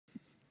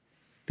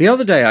The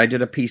other day I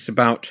did a piece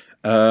about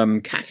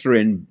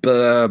Katherine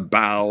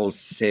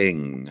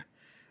Birbalsingh.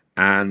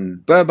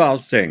 And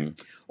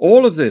Birbalsingh,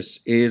 all of this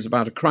is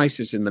about a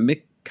crisis in the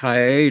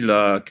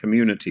Michaela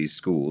Community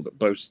School that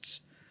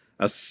boasts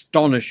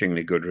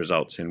astonishingly good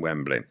results in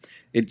Wembley.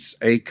 It's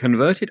a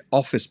converted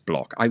office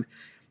block. I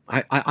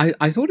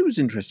thought it was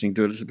interesting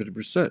to do a little bit of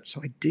research,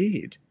 so I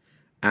did.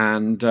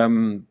 And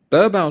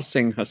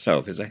Birbalsingh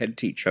herself is a head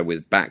teacher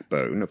with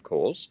backbone, of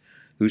course,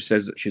 who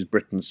says that she's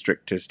Britain's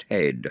strictest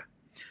head.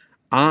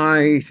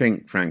 I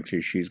think,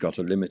 frankly, she's got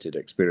a limited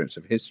experience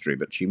of history,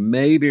 but she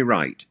may be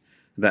right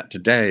that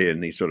today,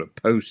 in these sort of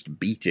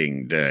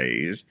post-beating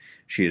days,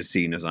 she is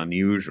seen as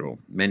unusual.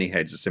 Many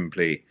heads are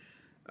simply,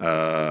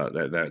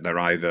 they're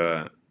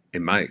either,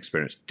 in my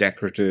experience,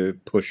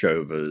 decorative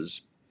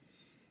pushovers,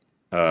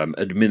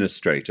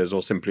 administrators,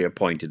 or simply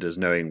appointed as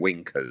knowing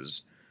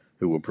winkers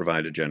who will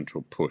provide a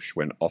gentle push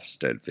when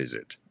Ofsted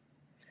visit.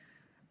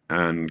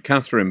 And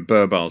Katherine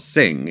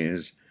Birbalsingh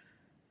is,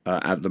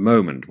 at the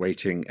moment,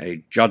 waiting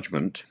a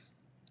judgment,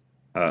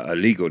 a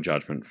legal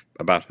judgment,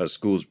 about her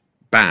school's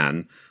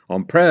ban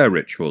on prayer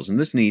rituals, and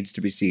this needs to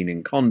be seen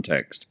in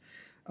context.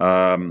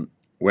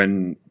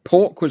 When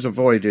pork was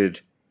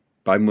avoided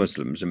by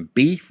Muslims and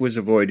beef was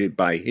avoided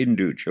by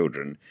Hindu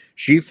children,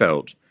 she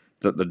felt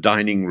that the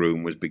dining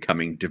room was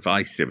becoming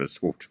divisive, a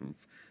sort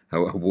of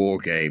a war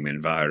game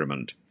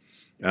environment.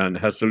 And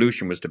her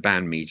solution was to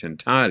ban meat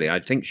entirely.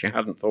 I think she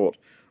hadn't thought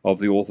of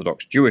the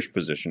Orthodox Jewish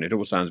position. It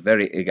all sounds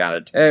very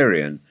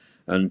egalitarian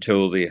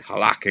until the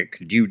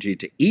halakhic duty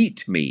to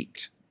eat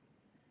meat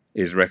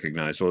is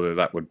recognized, although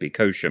that would be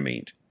kosher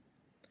meat.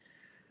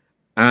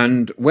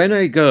 And when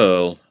a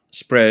girl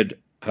spread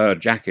her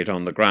jacket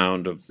on the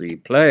ground of the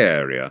play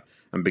area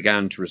and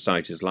began to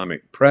recite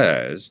Islamic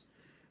prayers,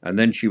 and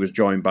then she was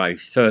joined by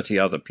 30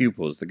 other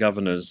pupils, the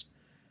governors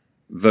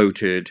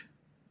voted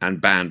and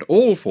banned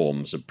all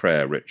forms of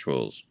prayer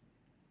rituals.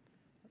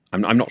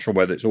 I'm not sure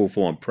whether it's all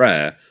form of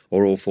prayer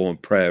or all form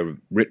of prayer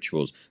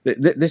rituals.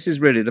 This is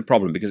really the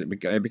problem, because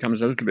it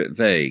becomes a little bit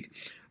vague.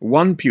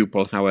 One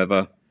pupil,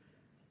 however,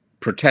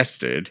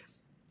 protested,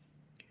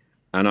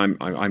 and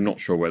I'm not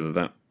sure whether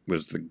that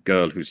was the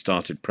girl who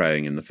started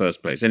praying in the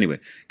first place. Anyway,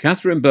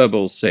 Katherine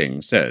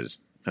Birbalsingh says,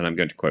 and I'm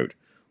going to quote,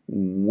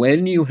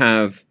 "When you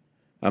have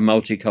a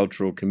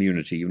multicultural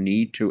community, you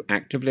need to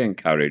actively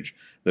encourage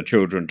the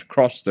children to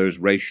cross those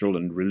racial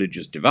and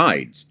religious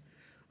divides.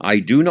 I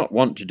do not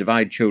want to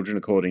divide children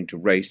according to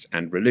race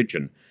and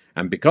religion,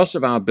 and because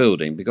of our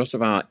building, because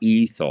of our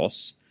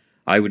ethos,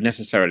 I would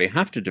necessarily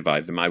have to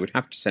divide them. I would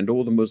have to send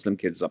all the Muslim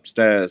kids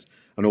upstairs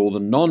and all the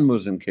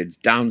non-Muslim kids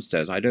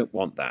downstairs. I don't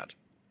want that."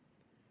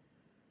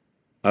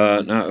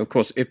 Now, of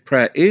course, if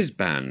prayer is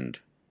banned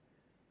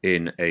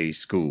in a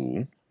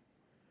school,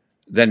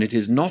 then it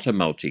is not a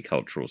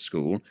multicultural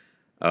school,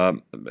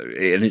 and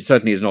it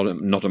certainly is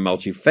not a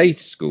multi-faith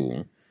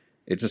school.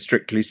 It's a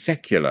strictly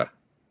secular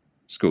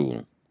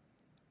school.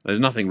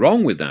 There's nothing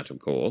wrong with that, of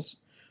course,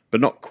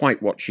 but not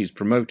quite what she's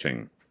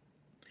promoting.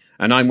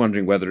 And I'm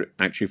wondering whether it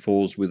actually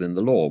falls within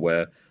the law,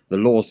 where the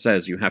law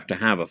says you have to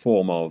have a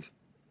form of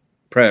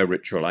prayer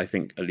ritual, I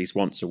think, at least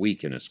once a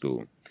week in a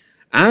school.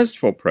 As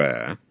for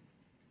prayer,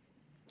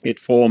 it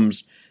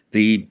forms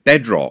the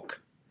bedrock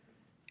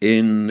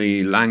in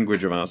the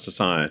language of our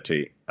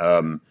society.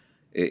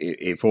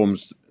 It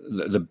forms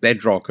the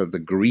bedrock of the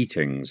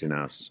greetings in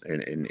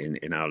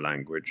our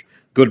language.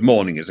 Good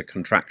morning is a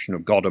contraction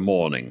of God a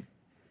morning.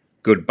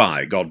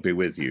 Goodbye, God be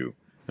with you,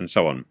 and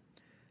so on.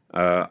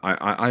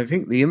 I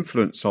think the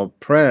influence of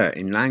prayer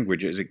in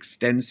language is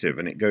extensive,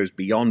 and it goes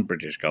beyond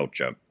British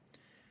culture.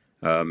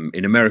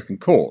 In American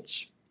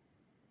courts,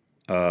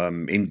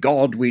 in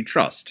God we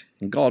trust.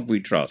 In God we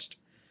trust.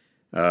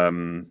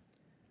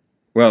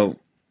 Well,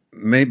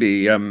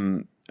 maybe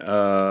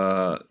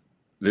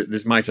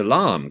this might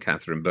alarm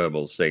Katherine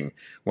Birbalsingh.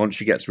 Once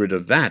she gets rid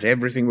of that,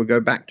 everything will go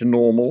back to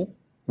normal.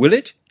 Will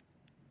it?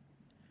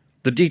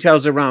 The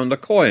details around the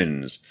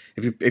coins.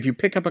 If you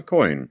pick up a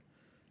coin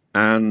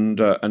and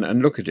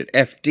look at it,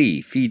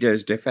 FD,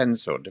 Fides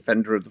Defensor,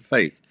 Defender of the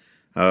Faith.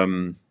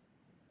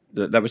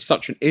 There was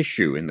such an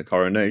issue in the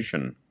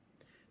coronation.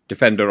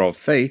 Defender of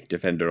faith,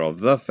 defender of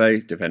the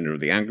faith, defender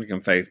of the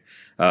Anglican faith,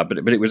 but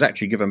it was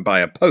actually given by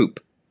a pope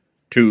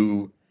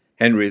to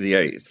Henry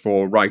VIII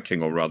for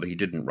writing, or rather he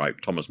didn't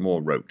write, Thomas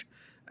More wrote,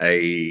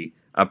 a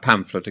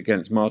pamphlet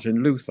against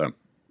Martin Luther.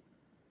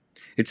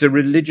 It's a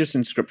religious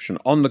inscription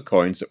on the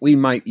coins that we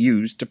might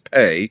use to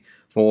pay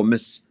for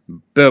Miss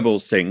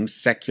Birbalsingh's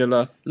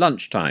secular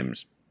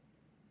lunchtimes.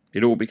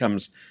 It all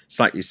becomes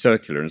slightly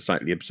circular and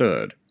slightly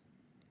absurd.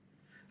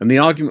 And the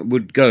argument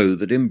would go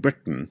that in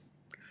Britain,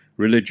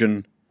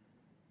 religion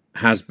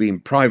has been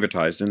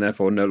privatized and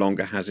therefore no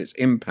longer has its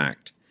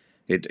impact.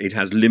 It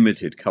has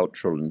limited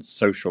cultural and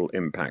social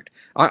impact.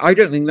 I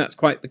don't think that's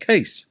quite the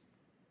case.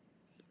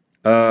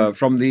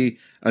 From the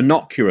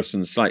innocuous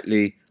and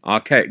slightly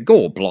archaic,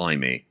 "Gore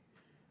blimey,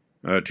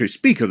 to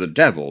speak of the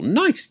devil,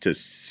 nice to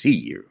see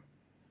you."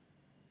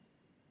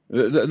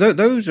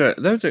 Those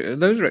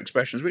are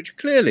expressions which are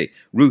clearly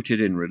rooted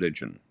in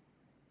religion.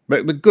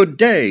 But good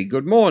day,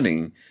 good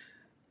morning.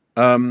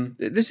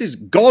 This is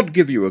God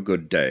give you a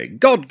good day,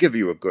 God give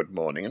you a good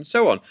morning, and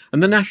so on.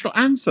 And the national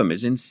anthem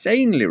is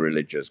insanely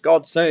religious.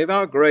 God save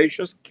our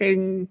gracious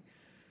King.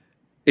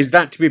 Is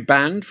that to be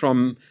banned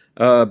from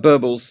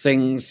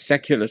Birbalsingh's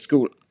secular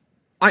school?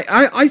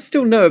 I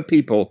still know of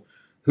people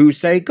who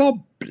say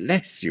God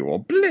bless you or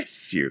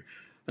bless you,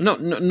 not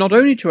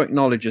only to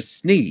acknowledge a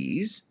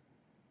sneeze,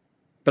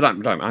 but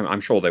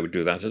I'm sure they would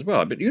do that as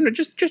well. But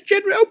just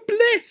generally, oh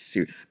bless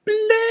you,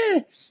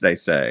 bless, they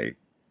say.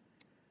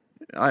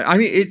 I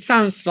mean, it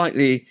sounds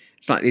slightly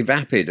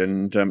vapid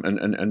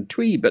and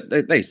twee, but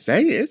they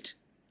say it,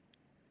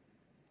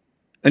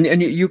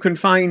 and you can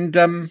find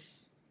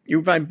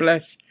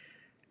bless.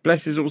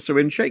 Bless is also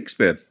in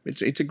Shakespeare.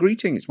 It's a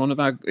greeting. It's one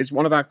of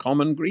our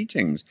common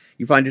greetings.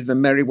 You find it in the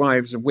Merry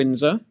Wives of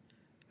Windsor.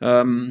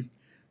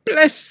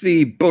 Bless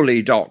thee,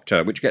 bully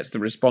doctor, which gets the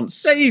response,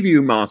 save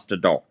you, master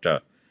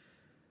doctor.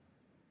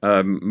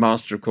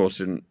 Master, of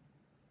course,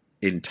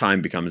 in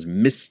time becomes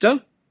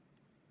Mister.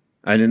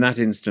 And in that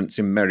instance,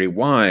 in Merry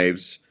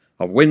Wives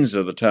of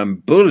Windsor, the term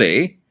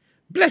bully,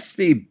 bless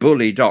thee,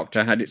 bully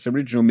doctor, had its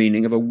original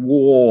meaning of a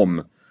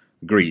warm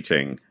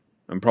greeting,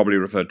 and probably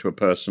referred to a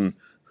person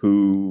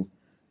who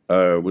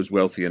was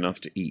wealthy enough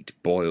to eat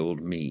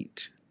boiled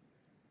meat.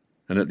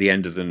 And at the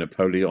end of the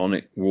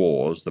Napoleonic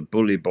Wars, the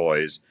bully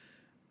boys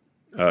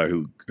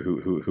who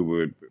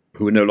were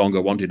no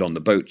longer wanted on the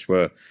boats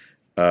were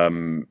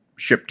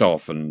shipped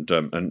off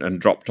and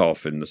dropped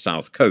off in the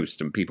south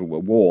coast, and people were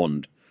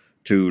warned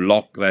to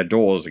lock their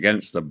doors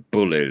against the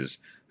bullies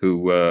who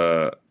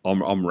were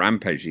on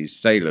rampage, these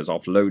sailors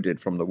offloaded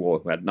from the war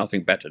who had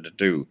nothing better to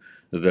do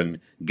than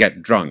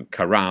get drunk,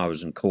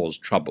 carouse, and cause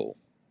trouble.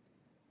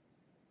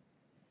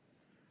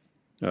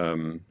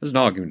 There's an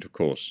argument, of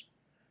course,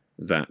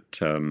 that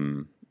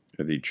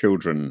the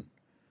children,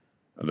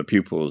 the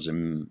pupils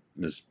in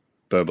Miss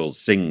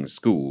Birbalsingh's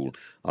school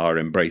are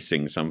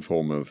embracing some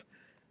form of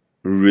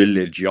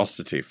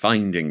religiosity,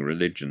 finding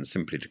religion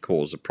simply to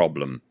cause a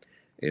problem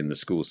in the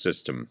school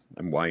system.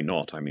 And why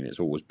not? I mean,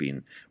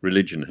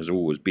 religion has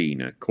always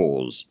been a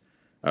cause,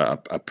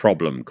 a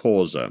problem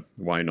causer.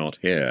 Why not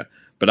here?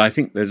 But I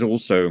think there's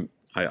also,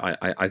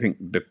 I think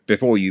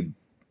before you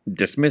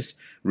dismiss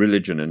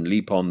religion and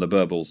leap on the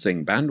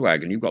Birbalsingh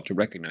bandwagon, you've got to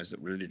recognize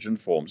that religion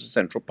forms a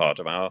central part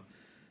of our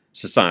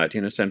society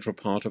and a central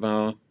part of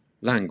our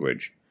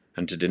language.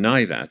 And to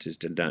deny that is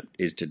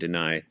to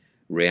deny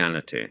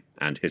reality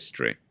and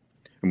history.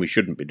 And we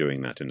shouldn't be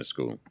doing that in a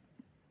school.